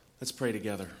Let's pray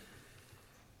together.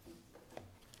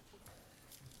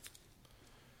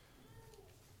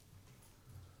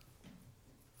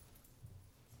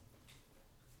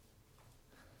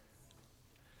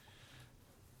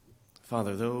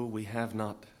 Father, though we have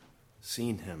not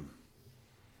seen him,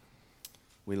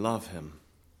 we love him.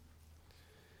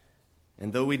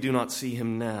 And though we do not see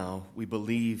him now, we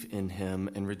believe in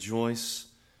him and rejoice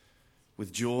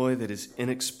with joy that is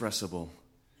inexpressible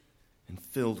and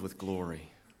filled with glory.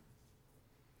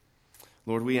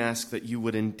 Lord, we ask that you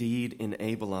would indeed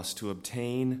enable us to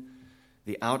obtain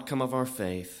the outcome of our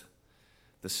faith,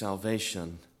 the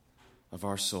salvation of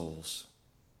our souls.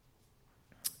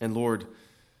 And Lord,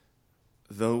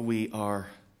 though we are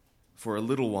for a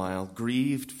little while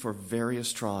grieved for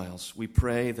various trials, we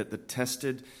pray that the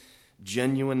tested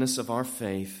genuineness of our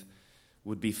faith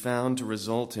would be found to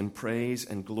result in praise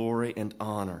and glory and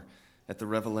honor at the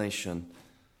revelation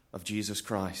of Jesus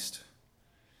Christ.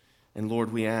 And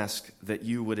Lord, we ask that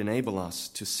you would enable us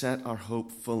to set our hope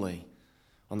fully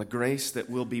on the grace that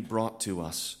will be brought to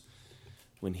us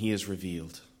when he is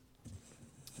revealed.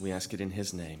 We ask it in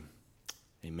his name.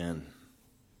 Amen.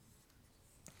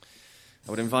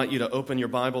 I would invite you to open your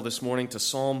Bible this morning to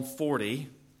Psalm 40.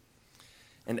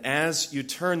 And as you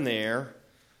turn there,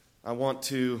 I want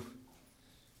to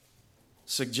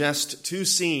suggest two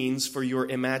scenes for your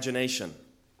imagination.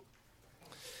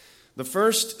 The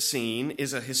first scene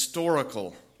is a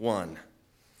historical one.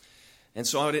 And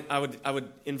so I would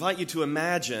invite you to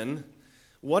imagine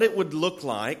what it looked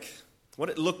like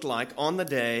on the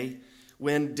day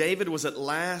when David was at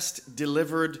last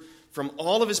delivered from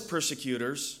all of his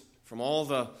persecutors, from all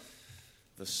the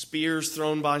spears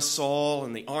thrown by Saul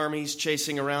and the armies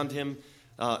chasing him around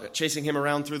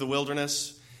through the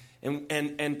wilderness,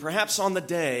 and perhaps on the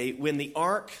day when the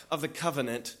Ark of the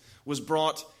Covenant was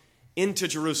brought into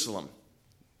Jerusalem.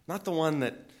 Not the one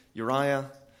that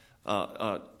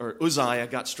Uzziah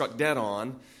got struck dead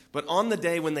on, but on the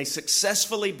day when they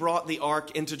successfully brought the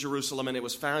Ark into Jerusalem and it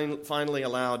was finally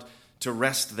allowed to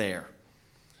rest there.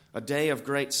 A day of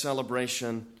great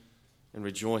celebration and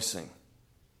rejoicing.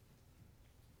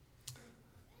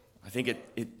 I think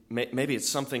maybe it's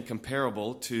something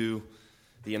comparable to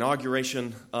the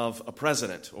inauguration of a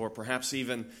president, or perhaps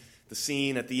even the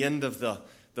scene at the end of the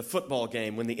football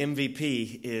game when the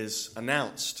MVP is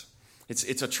announced.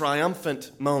 It's a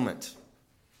triumphant moment.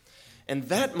 And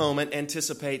that moment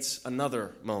anticipates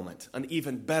another moment, an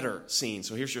even better scene.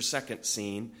 So here's your second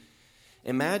scene.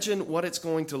 Imagine what it's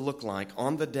going to look like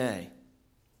on the day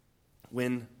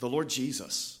when the Lord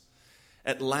Jesus,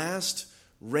 at last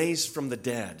raised from the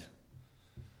dead,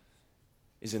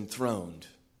 is enthroned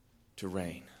to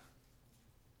reign.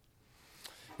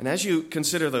 And as you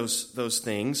consider those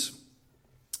things,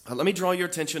 let me draw your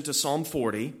attention to Psalm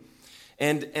 40,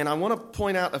 and I want to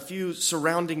point out a few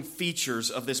surrounding features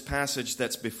of this passage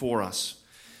that's before us.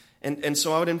 And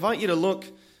so I would invite you to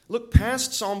look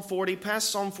past Psalm 40, past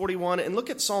Psalm 41, and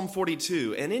look at Psalm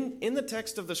 42. And in the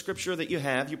text of the scripture that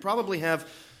you probably have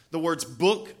the words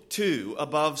Book 2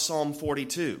 above Psalm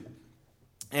 42.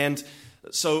 And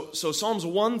so Psalms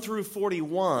 1 through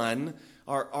 41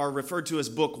 are referred to as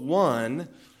Book 1,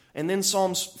 and then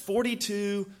Psalms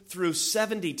 42 through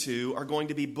 72 are going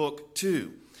to be Book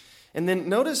 2. And then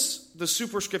notice the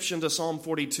superscription to Psalm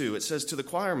 42. It says, to the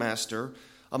choir master,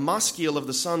 a maskil of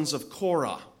the sons of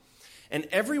Korah. And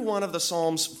every one of the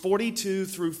Psalms 42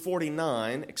 through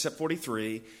 49, except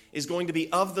 43, is going to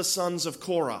be of the sons of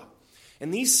Korah.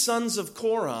 And these sons of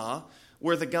Korah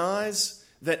were the guys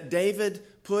that David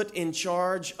put in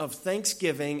charge of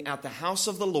thanksgiving at the house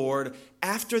of the Lord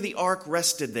after the ark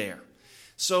rested there.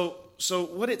 So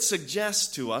what it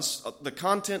suggests to us, the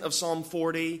content of Psalm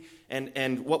 40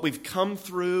 and what we've come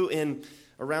through in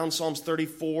around Psalms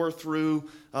 34 through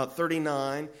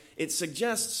 39, it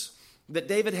suggests that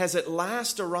David has at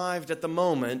last arrived at the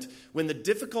moment when the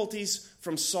difficulties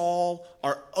from Saul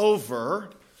are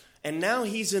over, and now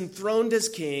he's enthroned as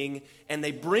king, and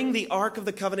they bring the Ark of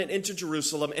the Covenant into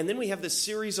Jerusalem, and then we have this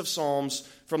series of psalms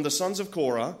from the sons of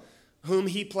Korah, whom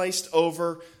he placed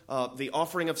over the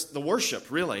offering of the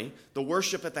worship, really, the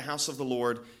worship at the house of the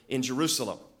Lord in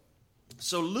Jerusalem.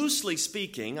 So loosely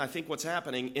speaking, I think what's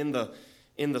happening in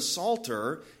the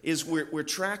Psalter is we're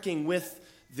tracking with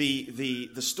the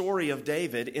story of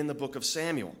David in the book of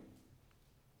Samuel.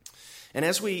 And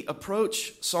as we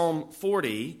approach Psalm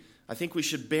 40, I think we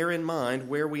should bear in mind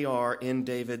where we are in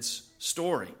David's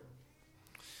story.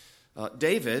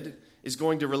 David is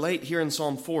going to relate here in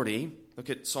Psalm 40. Look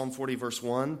at Psalm 40, verse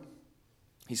 1.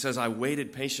 He says, I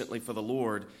waited patiently for the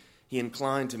Lord. He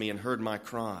inclined to me and heard my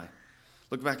cry.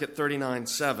 Look back at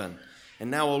 39:7.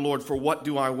 And now, O Lord, for what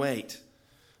do I wait?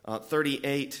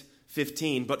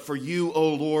 38:15. But for you,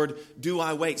 O Lord, do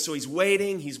I wait. So he's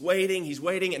waiting,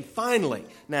 and finally,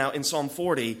 now in Psalm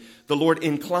 40, the Lord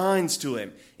inclines to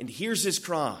him and hears his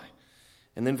cry.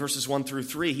 And then verses 1 through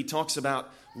 3, he talks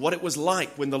about what it was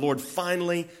like when the Lord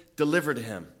finally delivered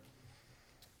him.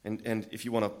 And if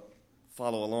you want to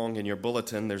follow along in your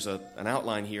bulletin, there's an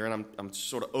outline here, and I'm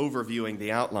sort of overviewing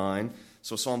the outline.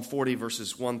 So Psalm 40,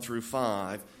 verses 1 through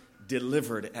 5,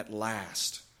 delivered at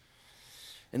last.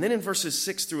 And then in verses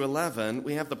 6 through 11,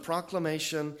 we have the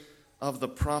proclamation of the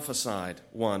prophesied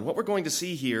one. What we're going to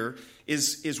see here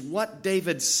is what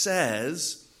David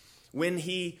says when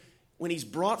he's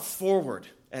brought forward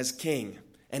as king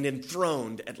and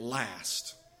enthroned at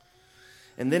last.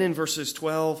 And then in verses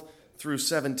 12 through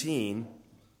 17,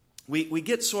 we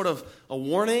get sort of a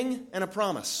warning and a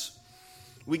promise.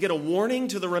 We get a warning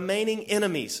to the remaining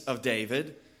enemies of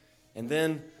David, and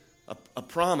then a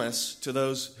promise to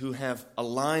those who have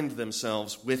aligned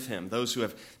themselves with him, those who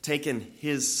have taken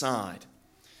his side.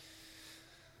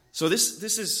 So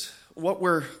this is what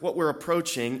we're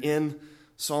approaching in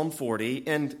Psalm 40,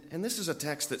 and this is a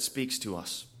text that speaks to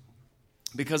us.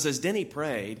 Because as Denny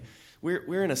prayed,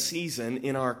 we're in a season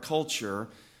in our culture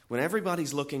when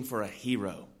everybody's looking for a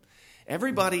hero.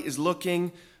 Everybody is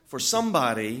looking for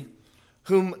somebody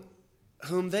whom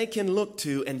they can look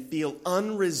to and feel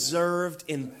unreserved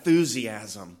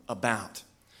enthusiasm about.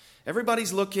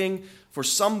 Everybody's looking for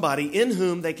somebody in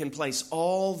whom they can place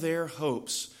all their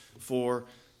hopes for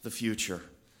the future.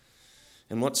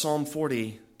 And what Psalm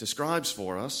 40 describes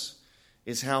for us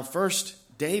is how first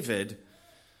David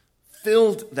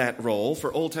filled that role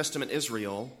for Old Testament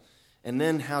Israel, and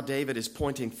then how David is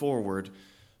pointing forward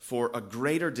for a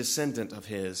greater descendant of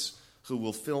his who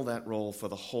will fill that role for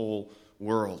the whole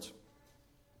world.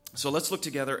 So let's look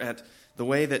together at the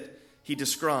way that he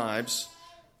describes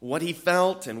what he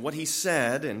felt and what he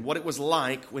said and what it was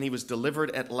like when he was delivered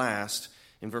at last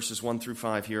in verses 1 through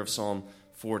 5 here of Psalm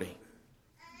 40.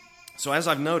 So as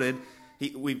I've noted,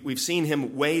 we've seen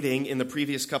him waiting in the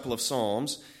previous couple of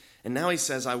Psalms, and now he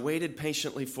says, I waited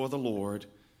patiently for the Lord.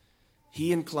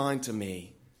 He inclined to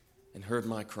me and heard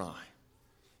my cry.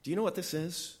 Do you know what this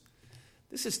is?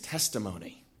 This is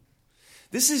testimony.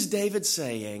 This is David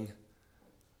saying,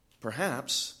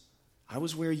 perhaps I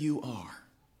was where you are.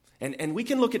 And we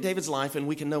can look at David's life and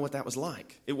we can know what that was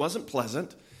like. It wasn't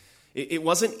pleasant. It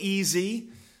wasn't easy.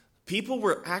 People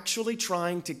were actually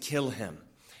trying to kill him.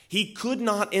 He could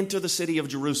not enter the city of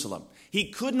Jerusalem.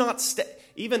 He could not stay.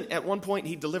 Even at one point,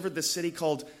 he delivered this city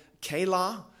called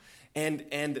Keilah. And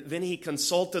then he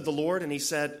consulted the Lord, and he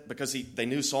said, because they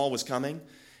knew Saul was coming,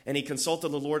 and he consulted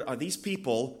the Lord, are these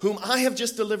people, whom I have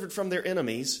just delivered from their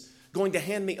enemies, going to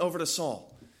hand me over to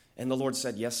Saul? And the Lord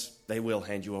said, yes, they will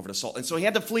hand you over to Saul. And so he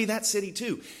had to flee that city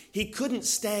too. He couldn't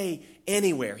stay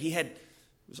anywhere. It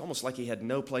was almost like he had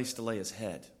no place to lay his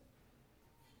head.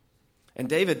 And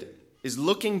David is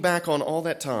looking back on all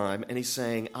that time, and he's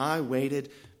saying, I waited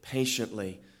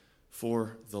patiently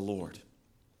for the Lord.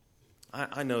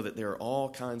 I know that there are all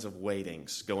kinds of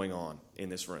waitings going on in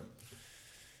this room.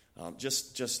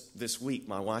 Just this week,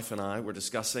 my wife and I were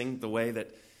discussing the way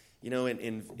that,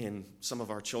 in some of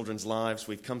our children's lives,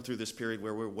 we've come through this period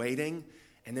where we're waiting,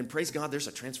 and then, praise God, there's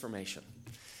a transformation.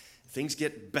 Things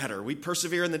get better. We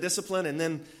persevere in the discipline, and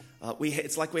then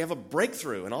it's like we have a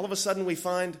breakthrough, and all of a sudden we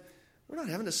find we're not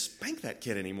having to spank that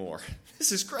kid anymore.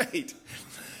 This is great.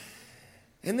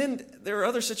 And then there are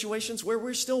other situations where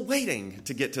we're still waiting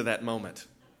to get to that moment.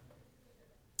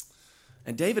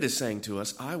 And David is saying to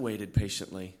us, I waited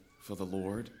patiently for the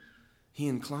Lord. He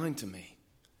inclined to me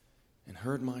and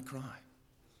heard my cry.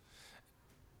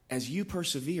 As you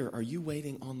persevere, are you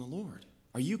waiting on the Lord?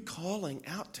 Are you calling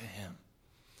out to him?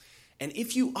 And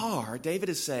if you are, David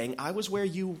is saying, I was where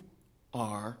you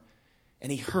are,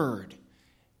 and he heard,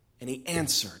 and he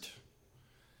answered.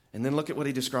 And then look at what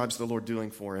he describes the Lord doing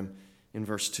for him in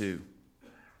verse 2.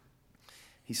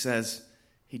 He says,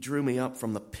 he drew me up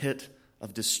from the pit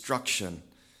of destruction,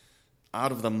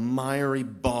 out of the miry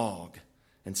bog,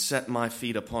 and set my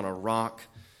feet upon a rock,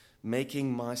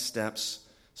 making my steps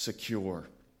secure.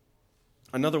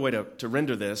 Another way to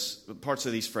render this, parts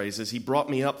of these phrases, he brought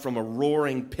me up from a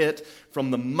roaring pit, from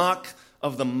the muck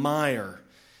of the mire,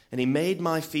 and he made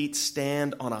my feet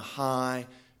stand on a high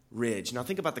ridge. Now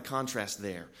think about the contrast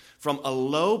there. From a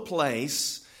low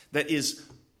place that is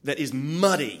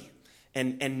muddy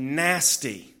and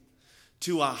nasty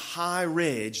to a high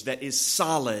ridge that is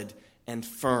solid and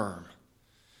firm.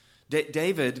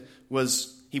 David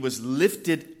was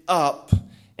lifted up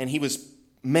and he was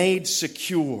made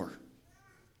secure.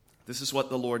 This is what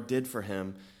the Lord did for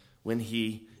him when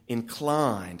he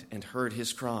inclined and heard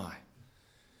his cry.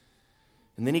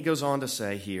 And then he goes on to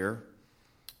say here,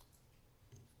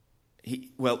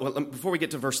 before we get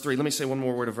to verse 3, let me say one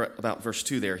more word about verse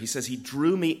 2 there. He says, he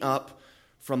drew me up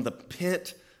from the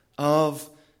pit of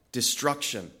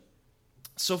destruction.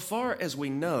 So far as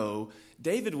we know,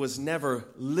 David was never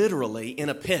literally in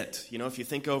a pit. You know, if you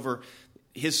think over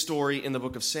his story in the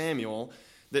book of Samuel,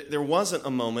 there wasn't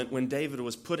a moment when David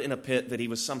was put in a pit that he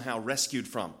was somehow rescued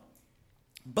from.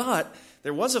 But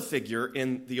there was a figure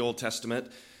in the Old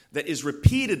Testament that is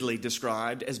repeatedly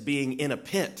described as being in a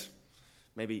pit.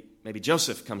 Maybe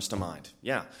Joseph comes to mind.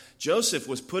 Yeah, Joseph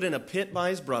was put in a pit by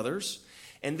his brothers,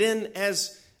 and then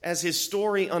as his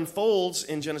story unfolds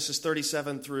in Genesis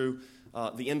 37 through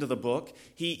the end of the book,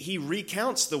 he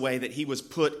recounts the way that he was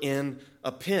put in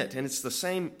a pit, and it's the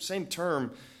same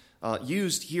term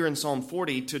used here in Psalm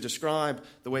 40 to describe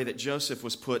the way that Joseph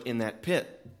was put in that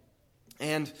pit.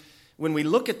 And when we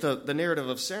look at the narrative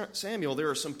of Samuel, there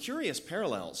are some curious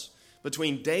parallels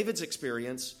between David's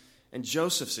experience and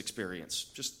Joseph's experience.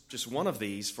 Just one of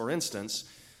these, for instance,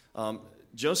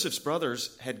 Joseph's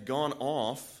brothers had gone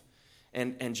off,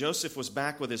 and Joseph was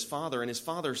back with his father, and his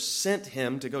father sent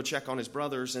him to go check on his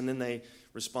brothers, and then they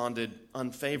responded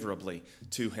unfavorably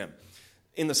to him.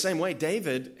 In the same way,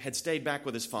 David had stayed back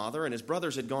with his father, and his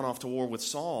brothers had gone off to war with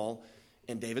Saul,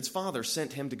 and David's father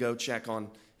sent him to go check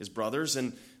on his brothers,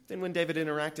 and then when David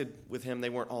interacted with him, they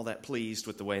weren't all that pleased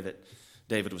with the way that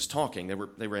David was talking.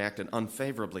 They reacted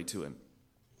unfavorably to him.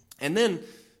 And then,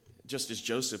 just as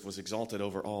Joseph was exalted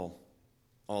over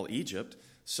all Egypt,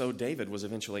 so David was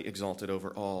eventually exalted over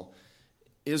all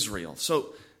Israel.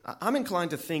 So I'm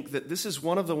inclined to think that this is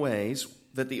one of the ways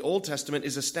that the Old Testament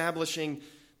is establishing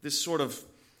this sort of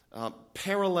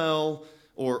parallel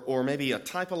or maybe a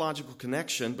typological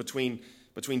connection between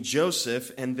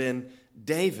Joseph and then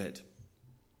David.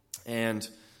 And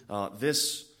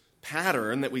this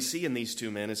pattern that we see in these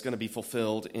two men is going to be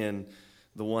fulfilled in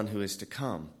the one who is to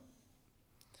come.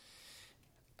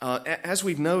 As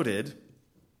we've noted,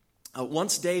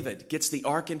 once David gets the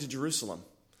ark into Jerusalem,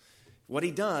 what he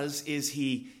does is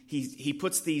he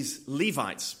puts these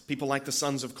Levites, people like the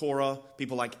sons of Korah,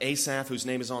 people like Asaph, whose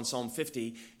name is on Psalm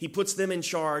 50, he puts them in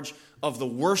charge of the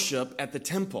worship at the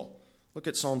temple. Look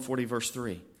at Psalm 40, verse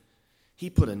 3.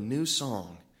 He put a new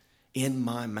song in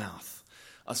my mouth,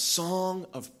 a song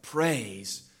of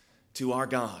praise to our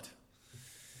God.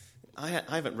 I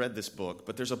haven't read this book,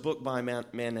 but there's a book by a man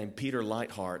named Peter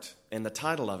Leithart, and the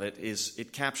title of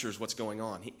it captures what's going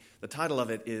on. The title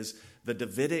of it is The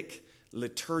Davidic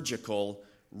Liturgical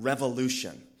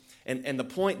Revolution. And the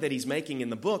point that he's making in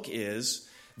the book is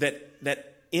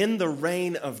that in the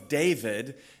reign of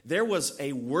David, there was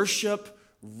a worship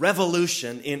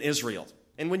revolution in Israel.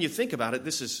 And when you think about it,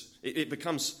 it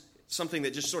becomes something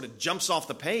that just sort of jumps off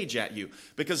the page at you,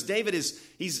 because David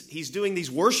he's doing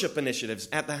these worship initiatives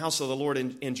at the house of the Lord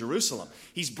in Jerusalem.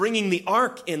 He's bringing the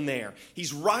ark in there.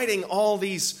 He's writing all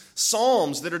these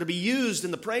psalms that are to be used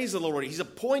in the praise of the Lord. He's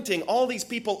appointing all these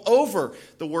people over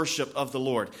the worship of the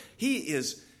Lord. He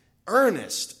is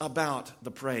earnest about the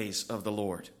praise of the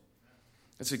Lord.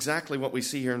 That's exactly what we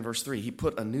see here in verse 3. He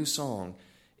put a new song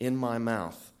in my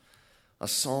mouth, a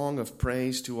song of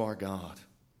praise to our God.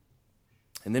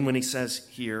 And then when he says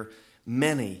here,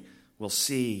 many will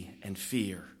see and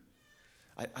fear,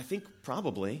 I think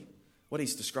probably what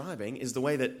he's describing is the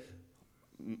way that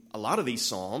a lot of these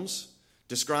psalms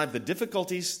describe the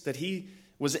difficulties that he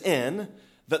was in,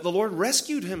 that the Lord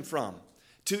rescued him from,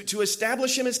 to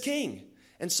establish him as king.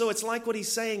 And so it's like what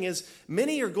he's saying is,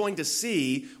 many are going to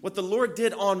see what the Lord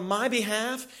did on my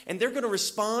behalf, and they're going to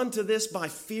respond to this by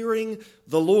fearing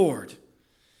the Lord.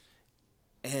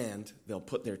 And they'll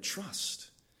put their trust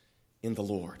in the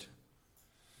Lord.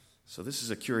 So this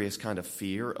is a curious kind of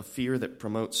fear, a fear that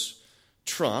promotes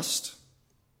trust.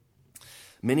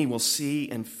 Many will see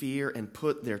and fear and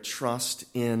put their trust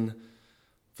in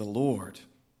the Lord.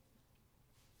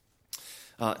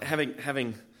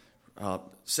 Having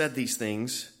said these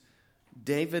things,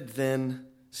 David then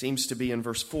seems to be in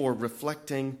verse 4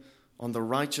 reflecting on the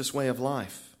righteous way of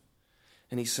life.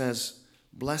 And he says,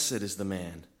 blessed is the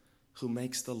man who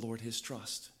makes the Lord his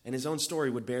trust. And his own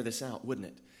story would bear this out, wouldn't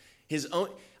it?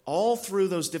 All through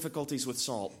those difficulties with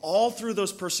Saul, all through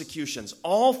those persecutions,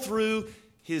 all through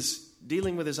his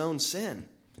dealing with his own sin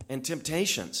and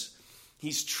temptations,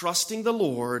 he's trusting the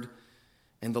Lord,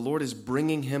 and the Lord is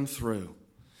bringing him through.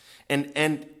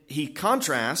 And he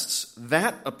contrasts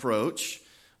that approach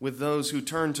with those who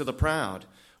turn to the proud,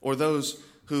 or those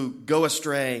who go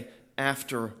astray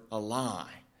after a lie.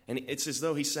 And it's as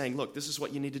though he's saying, look, this is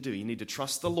what you need to do. You need to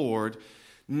trust the Lord,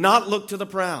 not look to the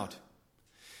proud,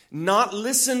 not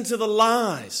listen to the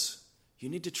lies. You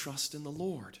need to trust in the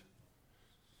Lord.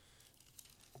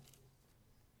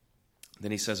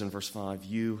 Then he says in verse 5,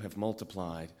 you have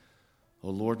multiplied, O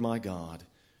Lord my God,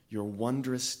 your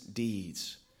wondrous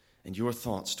deeds and your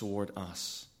thoughts toward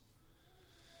us.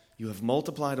 You have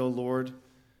multiplied, O Lord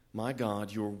my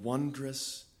God, your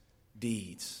wondrous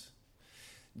deeds.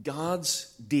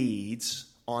 God's deeds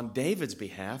on David's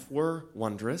behalf were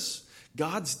wondrous.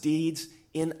 God's deeds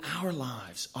in our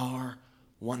lives are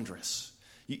wondrous.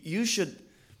 We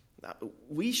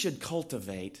should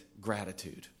cultivate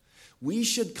gratitude. We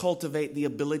should cultivate the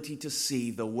ability to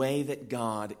see the way that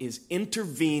God is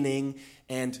intervening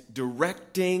and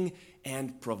directing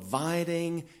and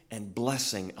providing and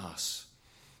blessing us.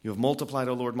 You have multiplied,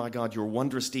 O Lord my God, your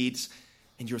wondrous deeds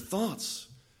and your thoughts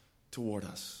toward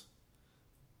us.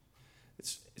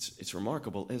 It's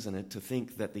remarkable, isn't it, to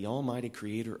think that the almighty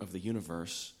creator of the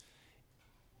universe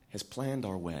has planned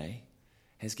our way,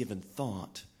 has given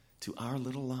thought to our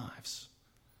little lives.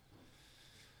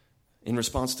 In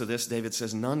response to this, David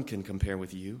says, none can compare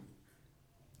with you.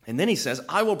 And then he says,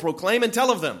 I will proclaim and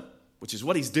tell of them, which is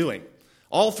what he's doing.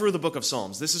 All through the book of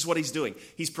Psalms, this is what he's doing.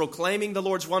 He's proclaiming the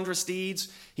Lord's wondrous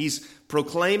deeds. He's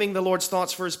proclaiming the Lord's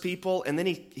thoughts for his people. And then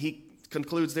he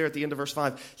concludes there at the end of verse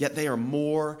 5, yet they are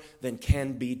more than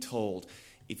can be told.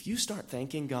 If you start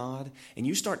thanking God and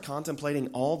you start contemplating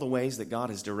all the ways that God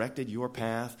has directed your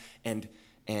path and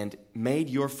made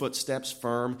your footsteps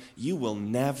firm, you will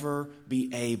never be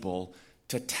able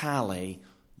to tally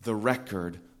the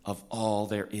record of all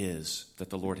there is that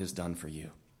the Lord has done for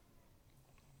you.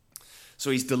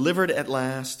 So he's delivered at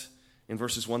last in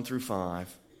verses 1 through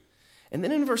 5. And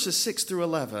then in verses 6 through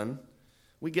 11,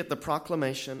 we get the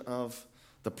proclamation of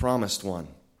the promised one.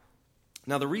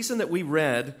 Now, the reason that we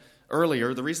read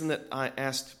earlier, the reason that I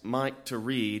asked Mike to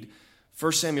read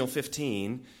 1 Samuel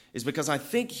 15 is because I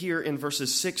think here in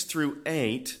verses 6 through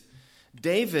 8,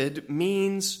 David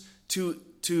means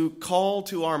to call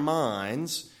to our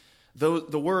minds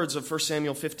the words of 1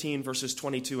 Samuel 15, verses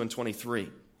 22 and 23.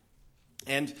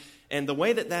 And the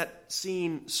way that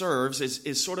scene serves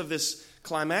is sort of this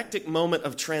climactic moment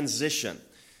of transition.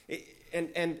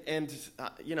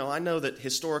 I know that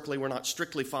historically we're not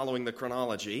strictly following the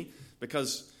chronology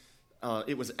because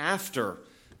it was after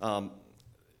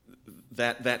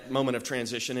that moment of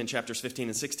transition in chapters 15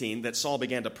 and 16 that Saul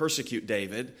began to persecute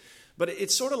David. But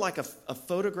it's sort of like a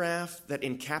photograph that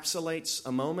encapsulates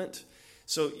a moment.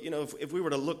 So, if we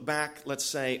were to look back, let's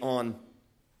say on,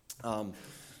 I'm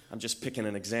just picking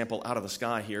an example out of the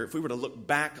sky here. If we were to look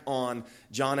back on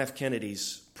John F.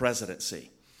 Kennedy's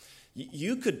presidency,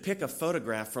 you could pick a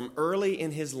photograph from early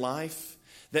in his life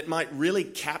that might really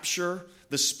capture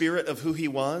the spirit of who he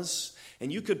was,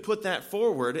 and you could put that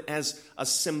forward as a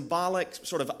symbolic,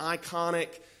 sort of iconic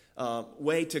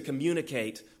way to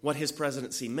communicate what his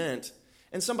presidency meant.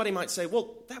 And somebody might say,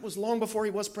 well, that was long before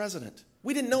he was president.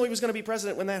 We didn't know he was going to be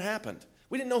president when that happened.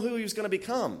 We didn't know who he was going to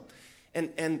become. And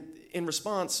in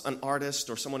response, an artist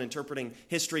or someone interpreting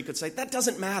history could say, that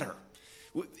doesn't matter.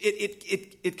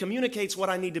 It communicates what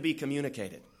I need to be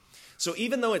communicated. So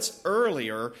even though it's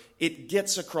earlier, it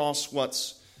gets across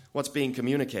what's being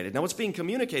communicated. Now, what's being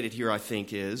communicated here, I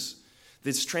think, is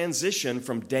this transition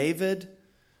from David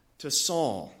to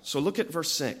Saul. So look at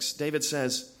verse 6. David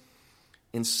says,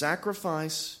 in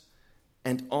sacrifice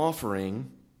and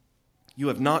offering you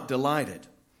have not delighted.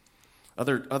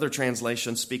 Other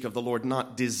translations speak of the Lord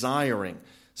not desiring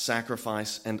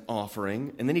sacrifice and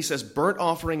offering. And then he says, burnt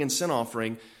offering and sin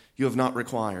offering you have not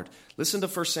required. Listen to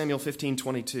 1 Samuel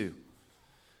 15:22.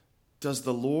 Does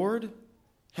the Lord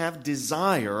have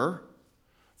desire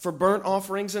for burnt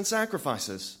offerings and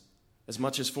sacrifices as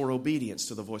much as for obedience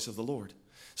to the voice of the Lord?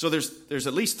 So there's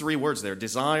at least three words there: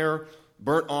 desire,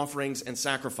 burnt offerings, and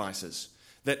sacrifices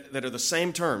that are the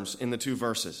same terms in the two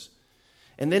verses.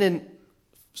 And then in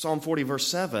Psalm 40, verse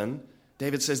 7,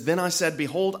 David says, then I said,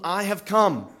 behold, I have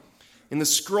come. In the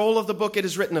scroll of the book it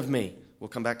is written of me. We'll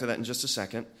come back to that in just a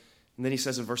second. And then he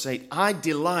says in verse 8, I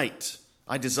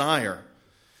desire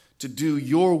to do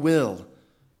your will,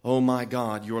 O my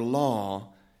God. Your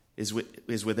law is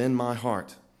within my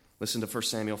heart. Listen to 1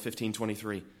 Samuel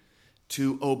 15:23.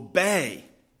 To obey,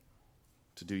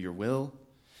 to do your will,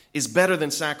 is better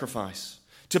than sacrifice.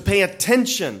 To pay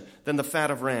attention than the fat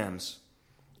of rams.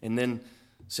 And then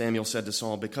Samuel said to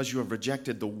Saul, because you have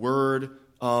rejected the word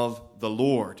of the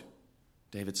Lord.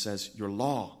 David says, your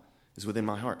law is within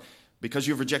my heart. Because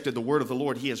you have rejected the word of the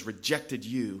Lord, he has rejected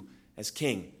you as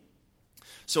king.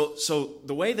 So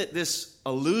the way that this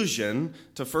allusion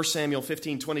to 1 Samuel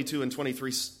 15:22 and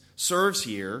 23 serves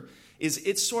here is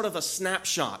it's sort of a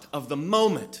snapshot of the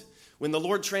moment when the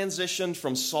Lord transitioned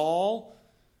from Saul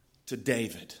to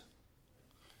David.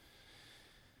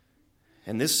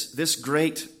 And this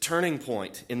great turning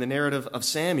point in the narrative of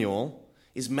Samuel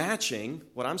is matching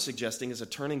what I'm suggesting is a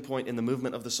turning point in the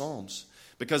movement of the Psalms.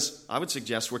 Because I would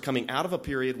suggest we're coming out of a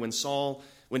period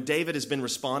when David has been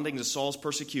responding to Saul's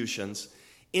persecutions,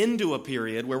 into a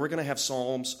period where we're going to have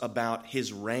Psalms about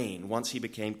his reign once he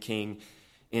became king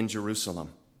in Jerusalem.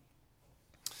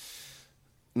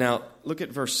 Now, look at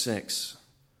verse 6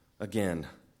 again.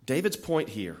 David's point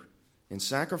here, in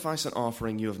sacrifice and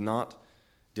offering you have not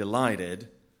delighted,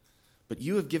 but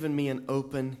you have given me an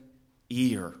open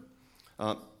ear.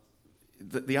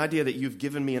 The idea that you've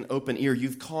given me an open ear,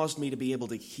 you've caused me to be able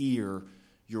to hear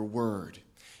your word.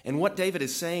 And what David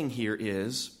is saying here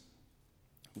is,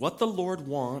 what the Lord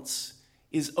wants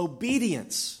is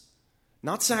obedience,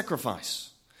 not sacrifice.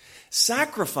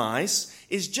 Sacrifice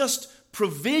is just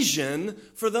provision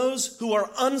for those who are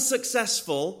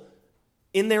unsuccessful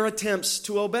in their attempts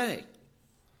to obey.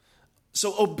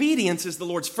 So obedience is the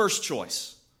Lord's first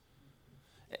choice.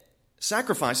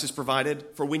 Sacrifice is provided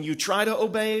for when you try to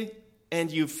obey and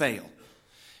you fail.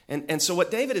 And so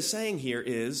what David is saying here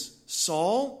is,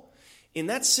 Saul, in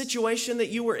that situation that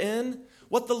you were in,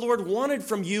 what the Lord wanted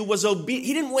from you was obedience.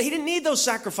 He didn't need those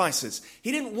sacrifices.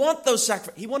 He didn't want those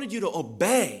sacrifices. He wanted you to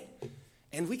obey.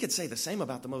 And we could say the same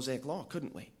about the Mosaic Law,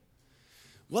 couldn't we?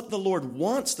 What the Lord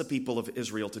wants the people of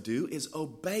Israel to do is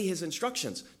obey his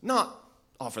instructions, not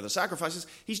offer the sacrifices.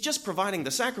 He's just providing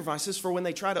the sacrifices for when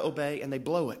they try to obey and they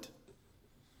blow it.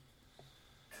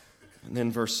 And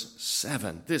then verse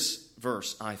 7. This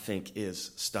verse, I think,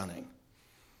 is stunning.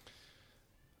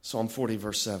 Psalm 40,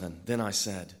 verse 7. Then I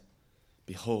said,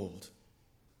 behold,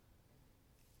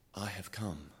 I have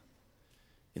come.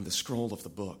 In the scroll of the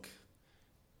book,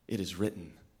 it is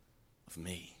written of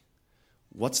me.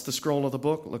 What's the scroll of the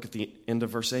book? Look at the end of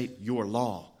verse 8. Your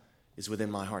law is within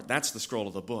my heart. That's the scroll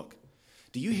of the book.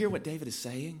 Do you hear what David is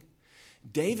saying?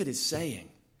 David is saying,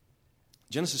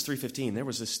 Genesis 3:15, there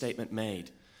was this statement made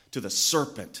to the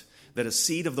serpent that a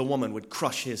seed of the woman would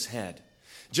crush his head.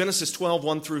 Genesis 12,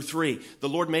 1 through 3, the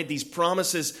Lord made these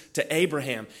promises to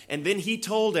Abraham. And then he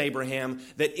told Abraham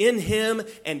that in him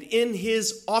and in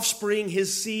his offspring,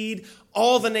 his seed,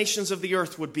 all the nations of the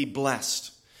earth would be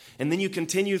blessed. And then you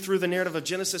continue through the narrative of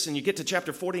Genesis and you get to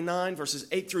chapter 49, verses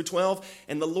 8 through 12.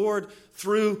 And the Lord,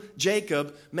 through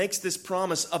Jacob, makes this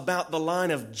promise about the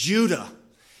line of Judah.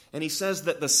 And he says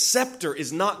that the scepter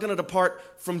is not going to depart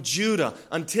from Judah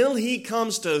until he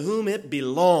comes to whom it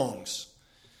belongs.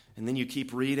 And then you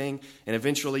keep reading, and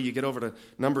eventually you get over to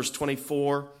Numbers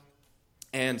 24,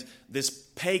 and this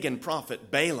pagan prophet,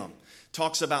 Balaam,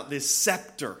 talks about this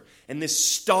scepter and this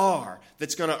star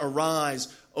that's going to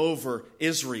arise over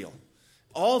Israel.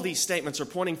 All these statements are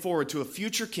pointing forward to a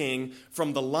future king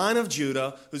from the line of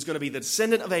Judah who's going to be the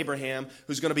descendant of Abraham,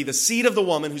 who's going to be the seed of the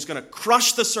woman, who's going to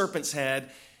crush the serpent's head.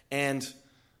 And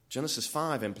Genesis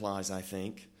 5 implies, I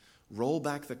think, roll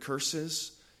back the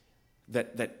curses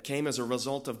that came as a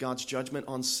result of God's judgment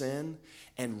on sin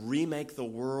and remake the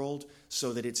world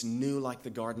so that it's new like the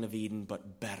Garden of Eden,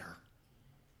 but better.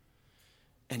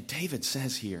 And David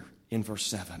says here in verse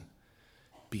 7,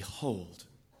 behold,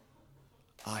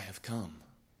 I have come.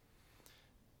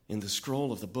 In the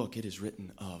scroll of the book, it is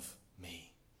written of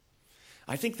me.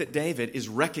 I think that David is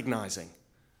recognizing,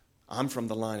 I'm from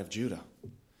the line of Judah.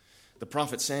 The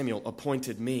prophet Samuel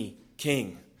appointed me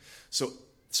king.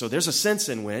 So there's a sense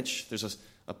in which, there's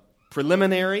a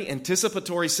preliminary,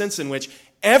 anticipatory sense in which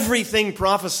everything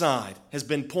prophesied has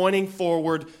been pointing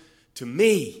forward to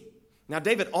me. Now,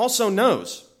 David also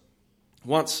knows,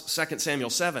 once 2 Samuel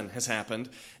 7 has happened,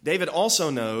 David also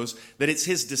knows that it's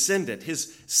his descendant,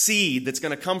 his seed that's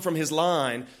going to come from his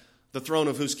line, the throne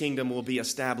of whose kingdom will be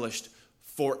established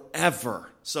forever.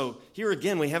 So here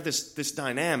again we have this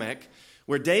dynamic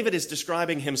where David is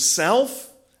describing himself,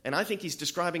 and I think he's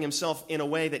describing himself in a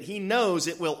way that he knows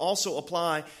it will also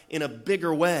apply in a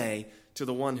bigger way to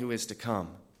the one who is to come.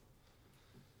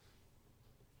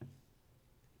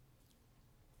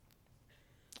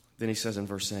 Then he says in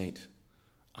verse 8,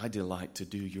 I delight to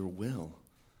do your will,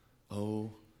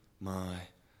 O my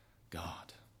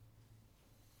God.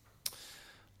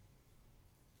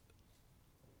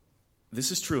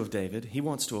 This is true of David. He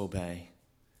wants to obey.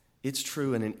 It's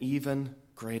true in an even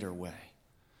greater way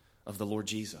of the Lord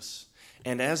Jesus.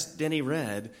 And as Denny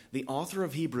read, the author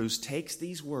of Hebrews takes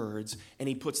these words and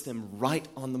he puts them right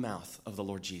on the mouth of the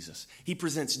Lord Jesus. He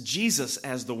presents Jesus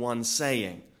as the one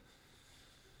saying,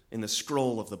 in the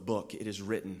scroll of the book, it is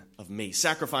written of me.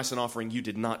 Sacrifice and offering you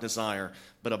did not desire,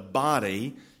 but a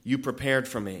body you prepared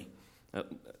for me.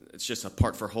 It's just a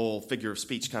part for whole figure of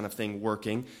speech kind of thing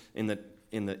working in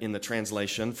the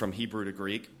translation from Hebrew to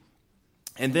Greek.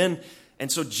 And then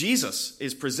And so Jesus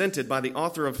is presented by the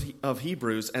author of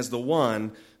Hebrews as the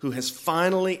one who has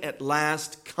finally at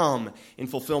last come in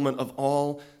fulfillment of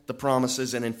all the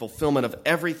promises and in fulfillment of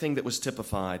everything that was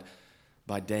typified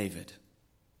by David.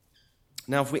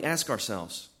 Now, if we ask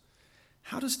ourselves,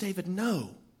 how does David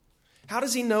know? How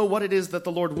does he know what it is that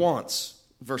the Lord wants?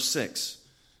 Verse 6,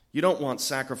 you don't want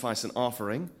sacrifice and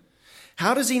offering.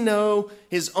 How does he know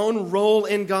his own role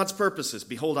in God's purposes?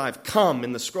 Behold, I have come.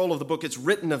 In the scroll of the book, it's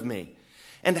written of me.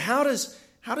 And how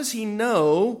does he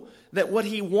know that what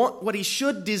he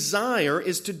should desire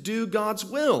is to do God's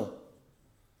will?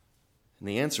 And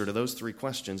the answer to those three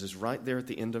questions is right there at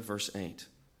the end of verse 8.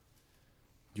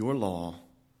 Your law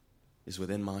is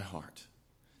within my heart.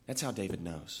 That's how David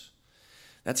knows.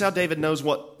 That's how David knows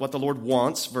what the Lord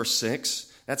wants, verse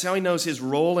 6. That's how he knows his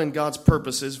role in God's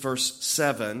purposes, verse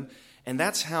 7. And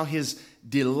that's how his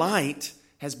delight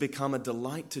has become a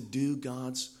delight to do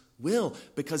God's will,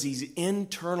 because he's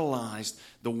internalized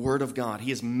the Word of God.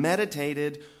 He has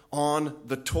meditated on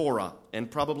the Torah and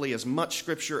probably as much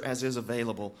Scripture as is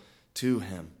available to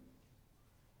him.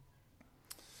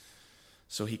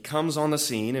 So he comes on the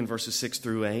scene in verses 6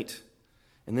 through 8.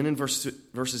 And then in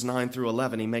verses 9 through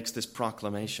 11, he makes this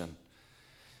proclamation.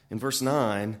 In verse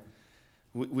 9,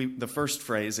 the first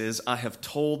phrase is, I have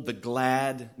told the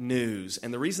glad news.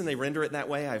 And the reason they render it that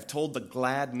way, I have told the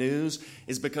glad news,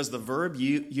 is because the verb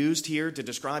used here to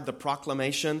describe the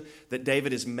proclamation that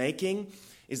David is making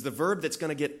is the verb that's going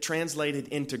to get translated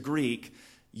into Greek,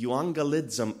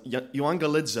 euangelizo.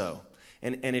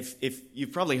 And if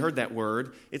you've probably heard that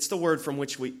word, it's the word from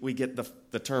which we get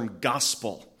the term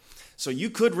gospel. So you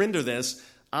could render this,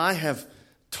 I have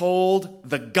told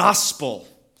the gospel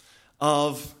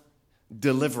of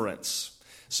deliverance.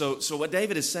 So what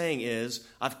David is saying is,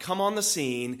 I've come on the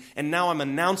scene, and now I'm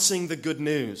announcing the good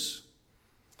news.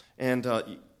 And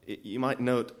you might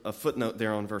note a footnote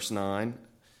there on verse 9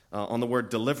 on the word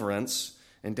deliverance.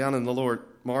 And down in the lower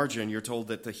margin, you're told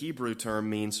that the Hebrew term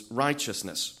means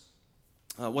righteousness.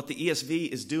 What the ESV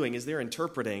is doing is they're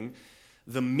interpreting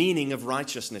the meaning of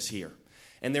righteousness here.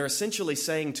 And they're essentially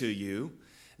saying to you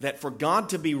that for God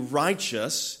to be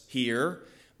righteous here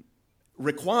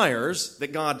requires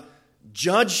that God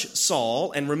judge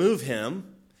Saul and remove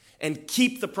him and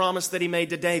keep the promise that he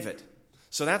made to David.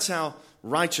 So that's how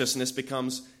righteousness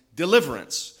becomes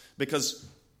deliverance, because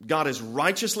God has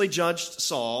righteously judged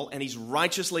Saul and he's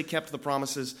righteously kept the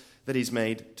promises that he's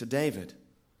made to David.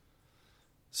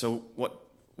 So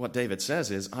what David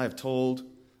says is, I have told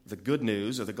the good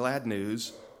news or the glad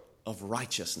news of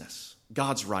righteousness,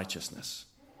 God's righteousness,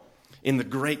 in the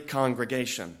great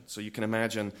congregation. So you can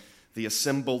imagine the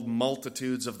assembled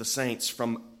multitudes of the saints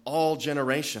from all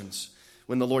generations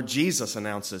when the Lord Jesus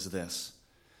announces this.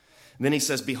 And then he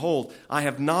says, behold, I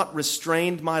have not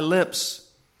restrained my lips.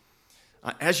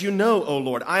 As you know, O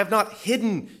Lord, I have not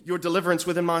hidden your deliverance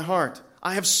within my heart.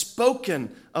 I have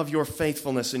spoken of your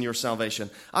faithfulness and your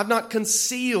salvation. I've not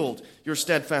concealed your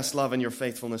steadfast love and your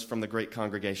faithfulness from the great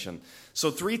congregation. So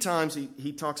 3 times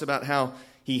he talks about how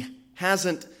he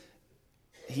hasn't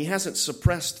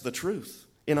suppressed the truth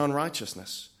in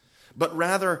unrighteousness, but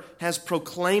rather has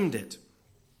proclaimed it.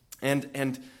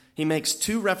 And he makes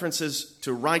 2 references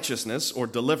to righteousness or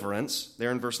deliverance.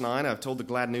 There in verse 9, I've told the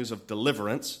glad news of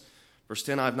deliverance. Verse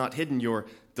 10, I have not hidden your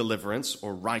deliverance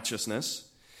or righteousness.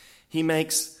 He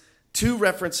makes 2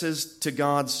 references to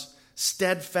God's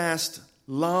steadfast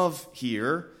love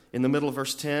here. In the middle of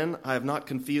verse 10, I have not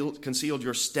concealed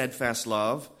your steadfast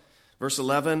love. Verse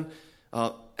 11,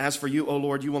 as for you, O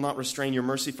Lord, you will not restrain your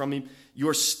mercy from me,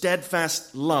 your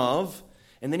steadfast love.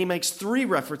 And then he makes 3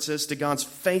 references to God's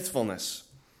faithfulness.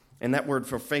 And that word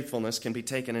for faithfulness can be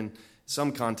taken in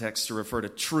some contexts to refer to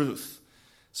truth.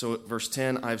 So at verse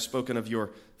 10, I have spoken of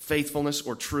your faithfulness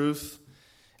or truth.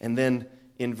 And then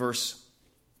in verse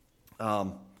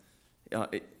 10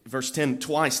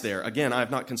 twice there, again, I have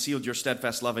not concealed your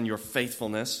steadfast love and your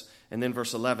faithfulness. And then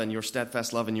verse 11, your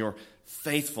steadfast love and your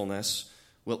faithfulness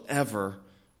will ever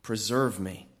preserve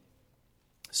me.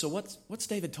 So what's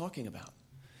David talking about?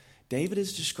 David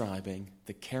is describing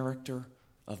the character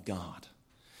of God.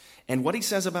 And what he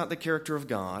says about the character of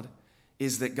God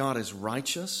is that God is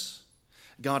righteous,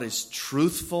 God is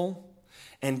truthful,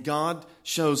 and God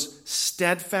shows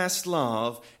steadfast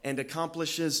love and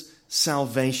accomplishes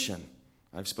salvation.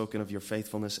 I've spoken of your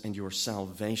faithfulness and your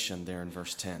salvation there in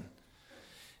verse 10.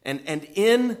 And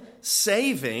in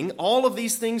saving, all of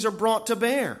these things are brought to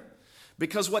bear.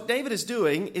 Because what David is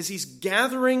doing is he's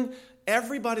gathering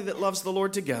everybody that loves the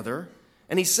Lord together,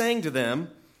 and he's saying to them,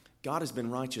 God has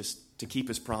been righteous to keep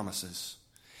his promises.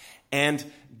 And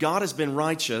God has been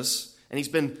righteous, and he's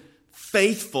been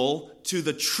faithful to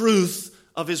the truth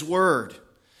of his word.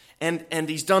 And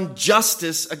he's done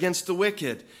justice against the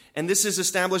wicked. And this is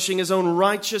establishing his own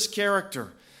righteous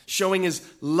character, showing his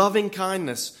loving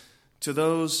kindness to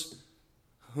those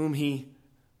whom he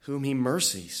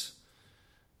mercies.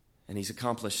 And he's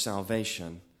accomplished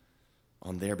salvation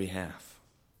on their behalf.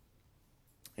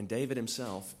 And David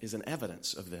himself is an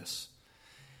evidence of this,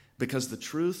 because the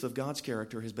truth of God's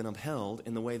character has been upheld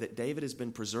in the way that David has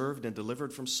been preserved and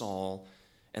delivered from Saul,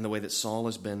 and the way that Saul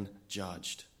has been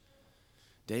judged.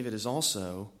 David is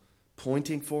also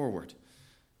pointing forward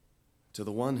to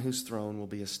the one whose throne will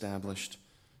be established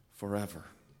forever.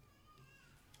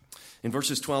 In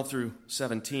verses 12 through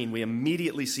 17, we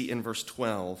immediately see in verse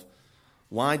 12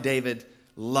 why David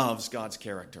loves God's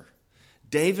character.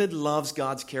 David loves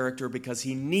God's character because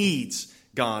he needs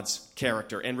God's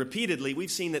character. And repeatedly,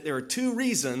 we've seen that there are two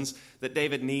reasons that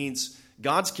David needs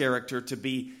God's character to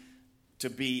be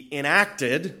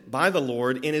enacted by the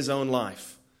Lord in his own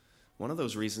life. One of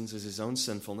those reasons is his own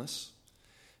sinfulness,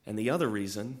 and the other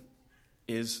reason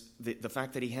is the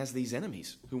fact that he has these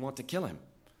enemies who want to kill him.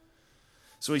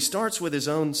 So he starts with his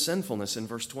own sinfulness in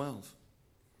verse 12.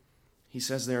 He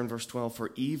says there in verse 12,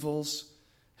 "For evils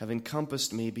have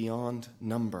encompassed me beyond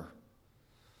number.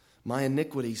 My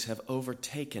iniquities have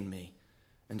overtaken me,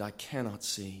 and I cannot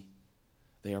see.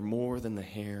 They are more than the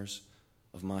hairs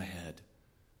of my head.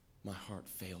 My heart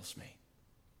fails me."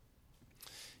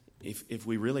 If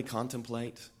we really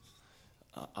contemplate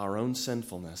our own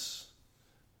sinfulness,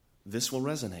 this will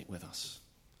resonate with us,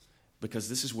 because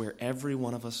this is where every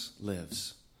one of us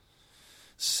lives.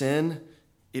 Sin,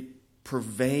 it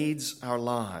pervades our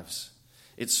lives.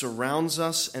 It surrounds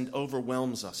us and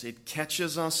overwhelms us. It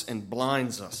catches us and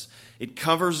blinds us. It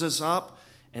covers us up,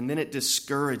 and then it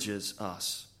discourages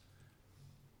us.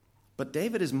 But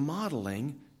David is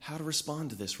modeling how to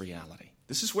respond to this reality.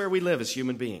 This is where we live as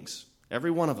human beings, every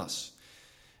one of us.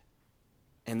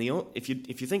 And if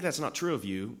you think that's not true of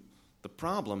you, the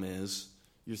problem is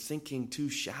you're thinking too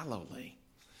shallowly.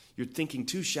 You're thinking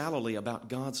too shallowly about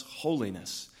God's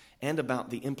holiness and about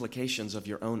the implications of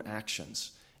your own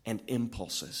actions and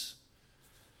impulses.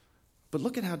 But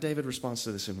look at how David responds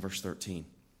to this in verse 13.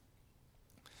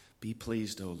 "Be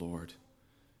pleased, O Lord,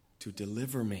 to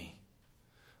deliver me.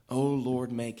 O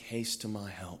Lord, make haste to my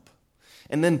help."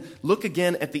 And then look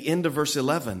again at the end of verse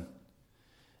 11.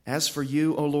 "As for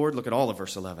you, O Lord," look at all of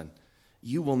verse 11,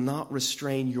 "you will not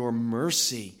restrain your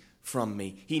mercy from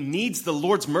me." He needs the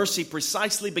Lord's mercy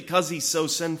precisely because he's so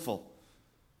sinful.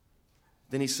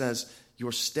 Then he says,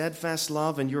 "Your steadfast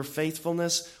love and your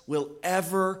faithfulness will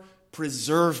ever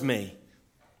preserve me."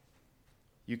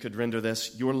 You could render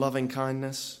this, "Your loving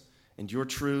kindness and your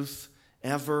truth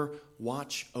ever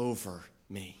watch over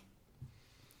me."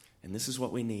 And this is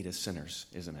what we need as sinners,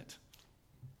 isn't it?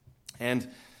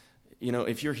 And,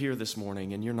 if you're here this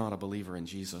morning and you're not a believer in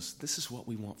Jesus, this is what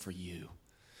we want for you.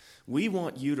 We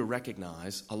want you to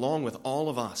recognize, along with all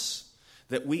of us,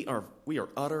 that we are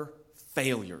utter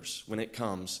failures when it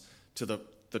comes to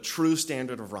the true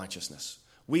standard of righteousness.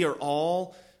 We are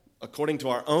all, according to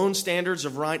our own standards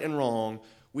of right and wrong,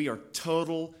 we are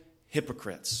total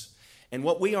hypocrites. And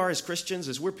what we are as Christians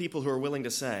is we're people who are willing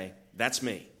to say, "That's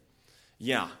me.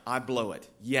 Yeah, I blow it.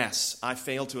 Yes, I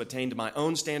fail to attain to my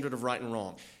own standard of right and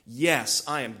wrong. Yes,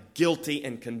 I am guilty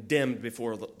and condemned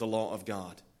before the law of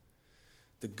God."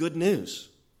 The good news,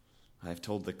 I have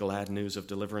told the glad news of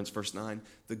deliverance, verse 9.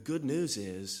 The good news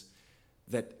is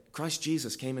that Christ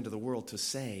Jesus came into the world to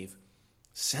save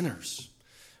sinners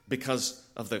because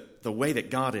of the way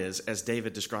that God is, as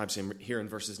David describes him here in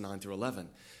verses 9 through 11.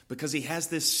 Because he has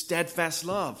this steadfast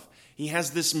love. He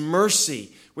has this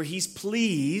mercy where he's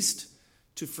pleased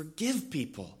to forgive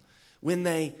people when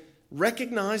they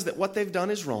recognize that what they've done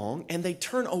is wrong and they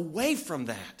turn away from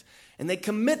that and they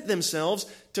commit themselves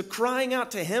to crying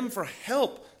out to him for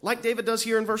help, like David does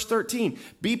here in verse 13.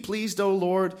 "Be pleased, O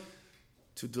Lord,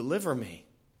 to deliver me."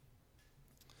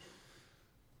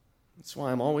 That's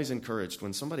why I'm always encouraged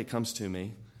when somebody comes to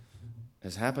me,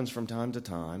 as happens from time to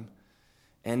time,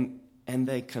 and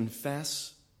they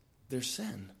confess their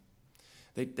sin.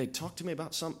 They talk to me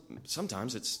about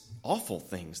sometimes it's awful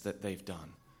things that they've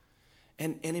done.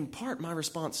 And in part, my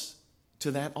response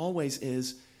to that always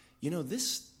is,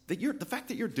 the fact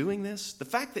that you're doing this, the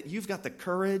fact that you've got the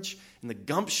courage and the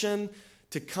gumption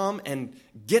to come and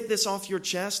get this off your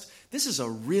chest, this is a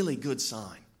really good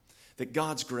sign that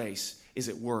God's grace is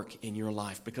at work in your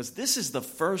life. Because this is the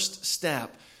first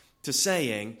step to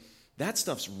saying, that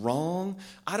stuff's wrong.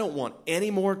 I don't want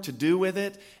any more to do with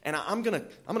it. And I'm going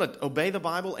to obey the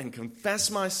Bible and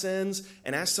confess my sins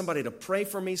and ask somebody to pray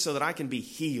for me so that I can be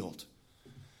healed.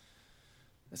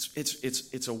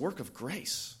 It's a work of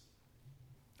grace.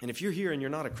 And if you're here and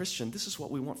you're not a Christian, this is what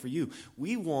we want for you.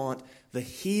 We want the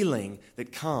healing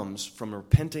that comes from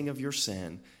repenting of your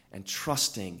sin and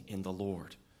trusting in the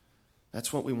Lord.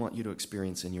 That's what we want you to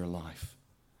experience in your life.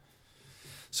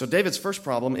 So David's first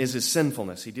problem is his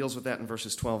sinfulness. He deals with that in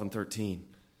verses 12 and 13.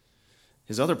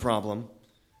 His other problem,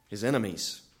 his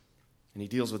enemies. And he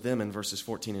deals with them in verses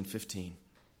 14 and 15.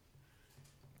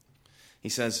 He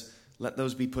says, "Let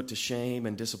those be put to shame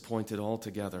and disappointed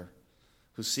altogether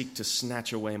who seek to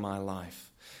snatch away my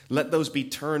life. Let those be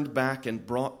turned back and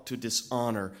brought to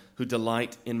dishonor who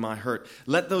delight in my hurt.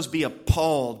 Let those be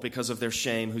appalled because of their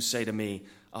shame who say to me,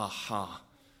 aha,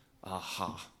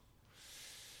 aha."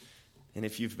 And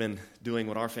if you've been doing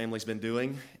what our family's been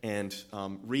doing and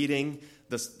reading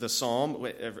the psalm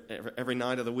every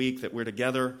night of the week that we're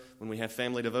together, when we have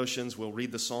family devotions, we'll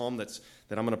read the psalm that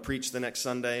I'm going to preach the next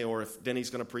Sunday, or if Denny's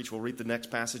going to preach, we'll read the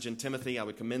next passage in Timothy. I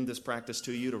would commend this practice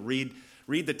to you to read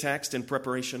the text in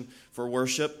preparation for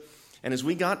worship. And as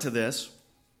we got to this,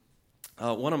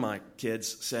 one of my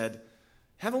kids said,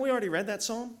 "Haven't we already read that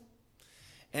psalm?"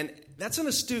 And that's an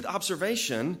astute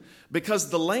observation, because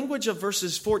the language of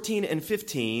verses 14 and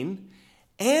 15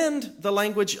 and the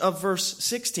language of verse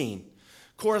 16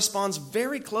 corresponds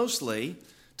very closely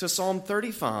to Psalm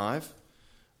 35,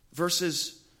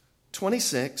 verses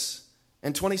 26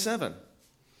 and 27.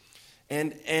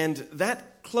 And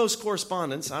that close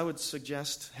correspondence, I would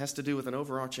suggest, has to do with an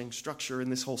overarching structure in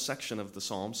this whole section of the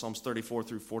Psalms, Psalms 34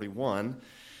 through 41.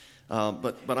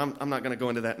 But I'm not going to go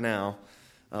into that now.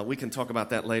 We can talk about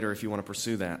that later if you want to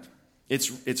pursue that.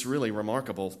 It's really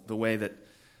remarkable the way that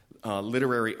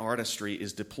literary artistry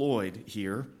is deployed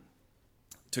here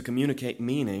to communicate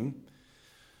meaning.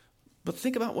 But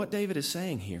think about what David is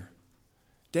saying here.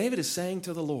 David is saying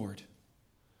to the Lord,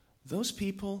 those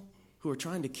people who are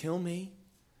trying to kill me,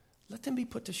 let them be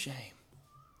put to shame.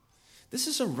 This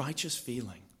is a righteous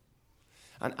feeling.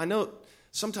 I know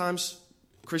sometimes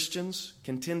Christians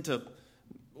can tend to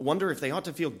wonder if they ought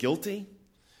to feel guilty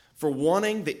for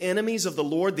wanting the enemies of the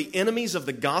Lord, the enemies of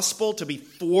the gospel, to be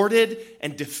thwarted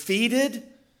and defeated.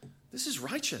 This is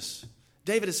righteous.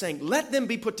 David is saying, let them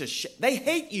be put to shame. They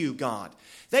hate you, God.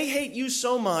 They hate you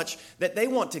so much that they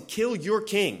want to kill your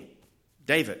king,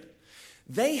 David.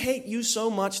 They hate you so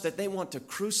much that they want to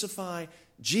crucify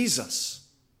Jesus.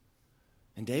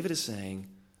 And David is saying,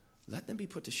 let them be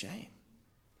put to shame.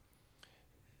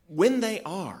 When they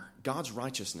are, God's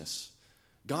righteousness,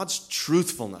 God's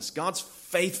truthfulness, God's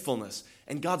faithfulness,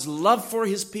 and God's love for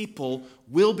his people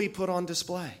will be put on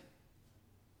display.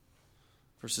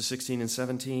 Verses 16 and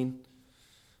 17,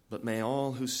 but may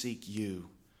all who seek you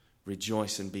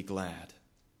rejoice and be glad.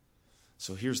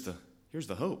 So here's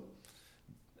the hope.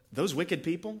 Those wicked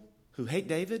people who hate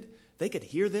David, they could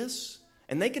hear this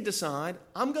and they could decide,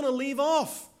 I'm going to leave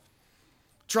off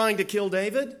trying to kill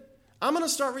David. I'm going to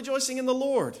start rejoicing in the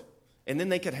Lord. And then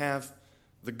they could have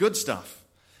the good stuff.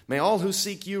 May all who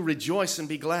seek you rejoice and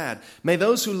be glad. May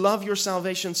those who love your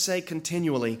salvation say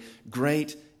continually,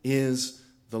 great is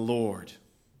the Lord.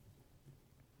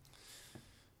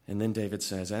 And then David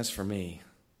says, as for me,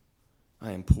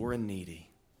 I am poor and needy,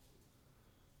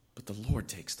 but the Lord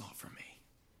takes thought for me.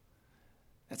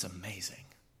 That's amazing.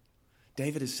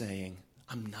 David is saying,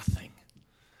 I'm nothing.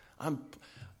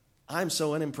 I'm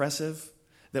so unimpressive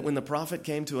that when the prophet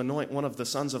came to anoint one of the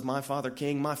sons of my father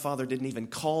king, my father didn't even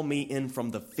call me in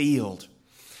from the field.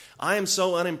 I am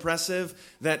so unimpressive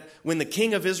that when the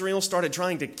king of Israel started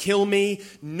trying to kill me,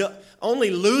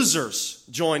 only losers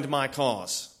joined my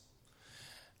cause.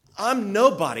 I'm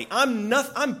nobody.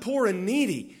 I'm poor and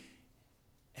needy.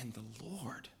 And the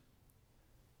Lord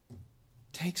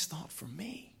takes thought for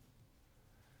me.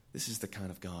 This is the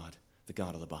kind of God the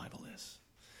God of the Bible is.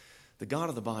 The God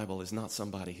of the Bible is not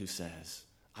somebody who says,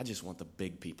 I just want the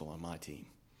big people on my team.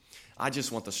 I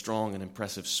just want the strong and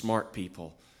impressive, smart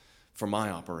people for my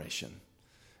operation.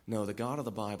 No, the God of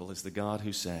the Bible is the God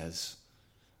who says,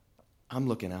 I'm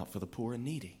looking out for the poor and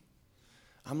needy.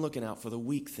 I'm looking out for the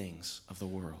weak things of the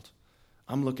world.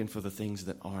 I'm looking for the things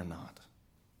that are not.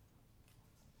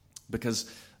 Because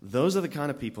those are the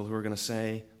kind of people who are going to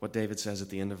say what David says at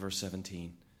the end of verse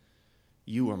 17.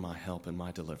 You are my help and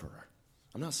my deliverer.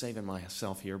 I'm not saving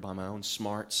myself here by my own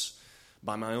smarts,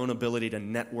 by my own ability to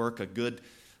network a good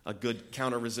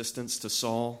counter-resistance to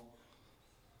Saul.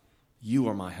 You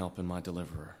are my help and my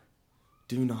deliverer.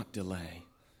 Do not delay,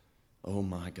 oh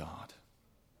my God.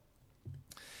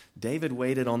 David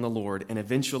waited on the Lord, and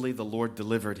eventually the Lord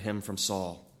delivered him from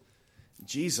Saul.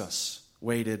 Jesus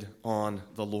waited on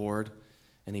the Lord,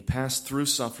 and he passed through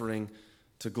suffering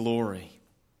to glory.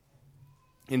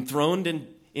 Enthroned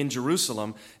in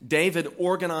Jerusalem, David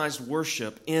organized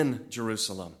worship in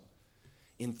Jerusalem.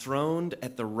 Enthroned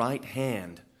at the right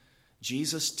hand,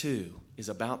 Jesus too is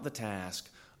about the task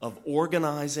of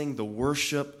organizing the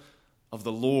worship of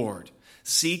the Lord,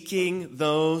 seeking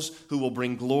those who will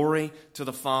bring glory to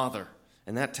the Father.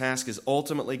 And that task is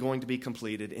ultimately going to be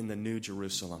completed in the New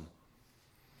Jerusalem.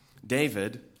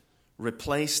 David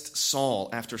replaced Saul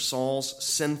after Saul's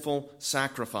sinful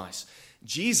sacrifice.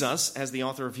 Jesus, as the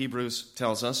author of Hebrews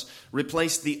tells us,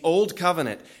 replaced the old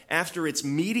covenant after its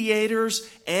mediators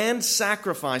and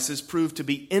sacrifices proved to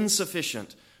be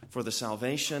insufficient for the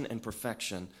salvation and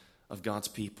perfection of God's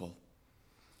people.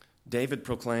 David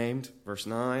proclaimed, verse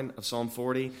 9 of Psalm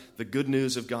 40, the good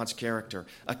news of God's character,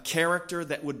 a character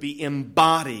that would be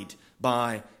embodied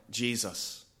by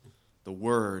Jesus, the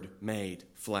Word made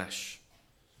flesh.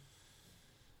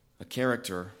 A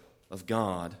character of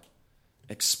God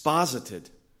exposited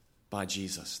by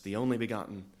Jesus, the only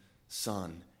begotten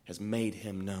Son, has made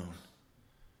him known.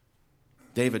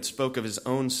 David spoke of his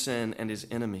own sin and his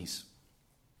enemies.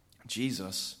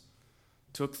 Jesus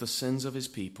took the sins of his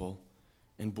people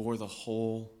and bore the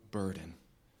whole burden.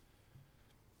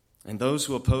 And those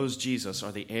who oppose Jesus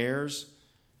are the heirs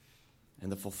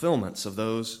and the fulfillments of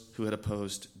those who had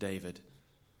opposed David.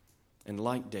 And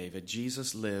like David,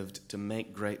 Jesus lived to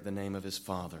make great the name of his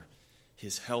Father,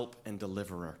 his help and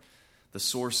deliverer, the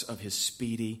source of his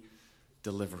speedy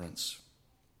deliverance.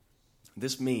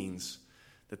 This means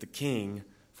that the King,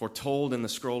 foretold in the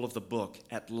scroll of the book,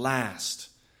 at last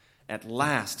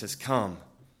has come.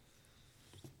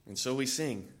 And so we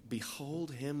sing,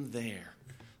 behold him there,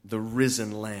 the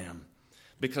risen Lamb.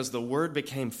 Because the Word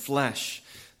became flesh.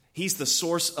 He's the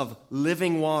source of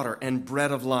living water and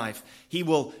bread of life. He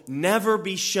will never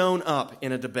be shown up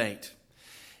in a debate.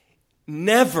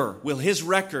 Never will his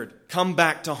record come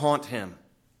back to haunt him.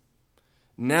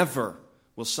 Never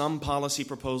will some policy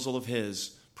proposal of his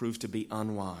prove to be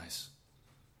unwise.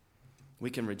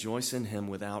 We can rejoice in him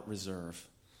without reserve.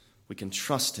 We can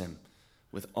trust him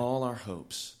with all our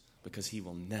hopes because he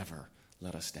will never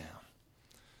let us down.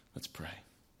 Let's pray.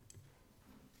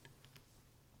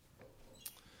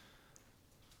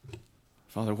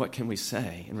 Father, what can we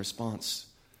say in response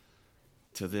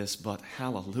to this but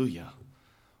hallelujah?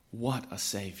 What a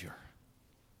Savior.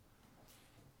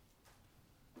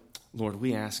 Lord,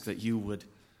 we ask that you would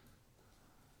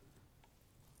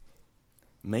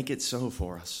make it so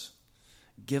for us.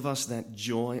 Give us that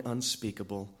joy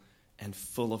unspeakable and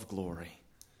full of glory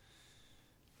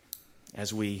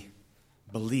as we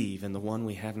believe in the one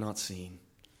we have not seen,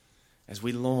 as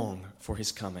we long for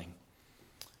his coming,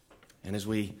 and as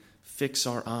we fix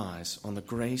our eyes on the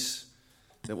grace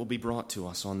that will be brought to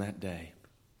us on that day.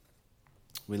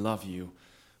 We love you.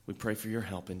 We pray for your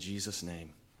help in Jesus'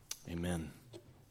 name. Amen.